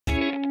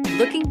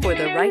Looking for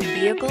the right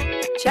vehicle?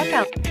 Check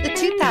out the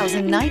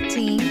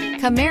 2019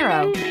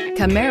 Camaro.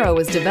 Camaro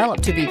is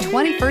developed to be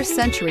 21st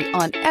century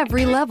on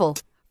every level.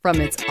 From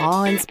its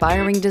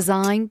awe-inspiring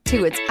design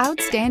to its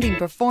outstanding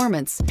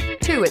performance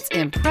to its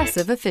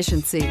impressive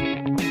efficiency.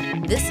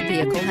 This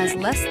vehicle has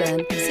less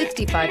than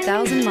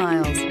 65,000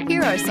 miles.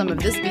 Here are some of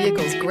this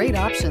vehicle's great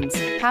options: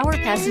 power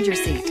passenger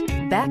seat,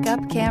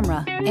 backup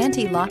camera,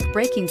 anti-lock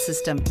braking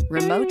system,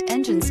 remote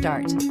engine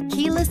start,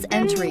 keyless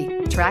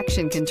entry,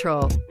 traction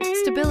control,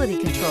 stability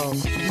control,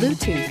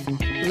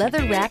 Bluetooth,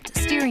 leather-wrapped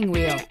steering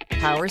wheel,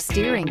 power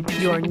steering.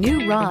 Your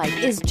new ride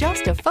is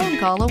just a phone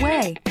call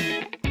away.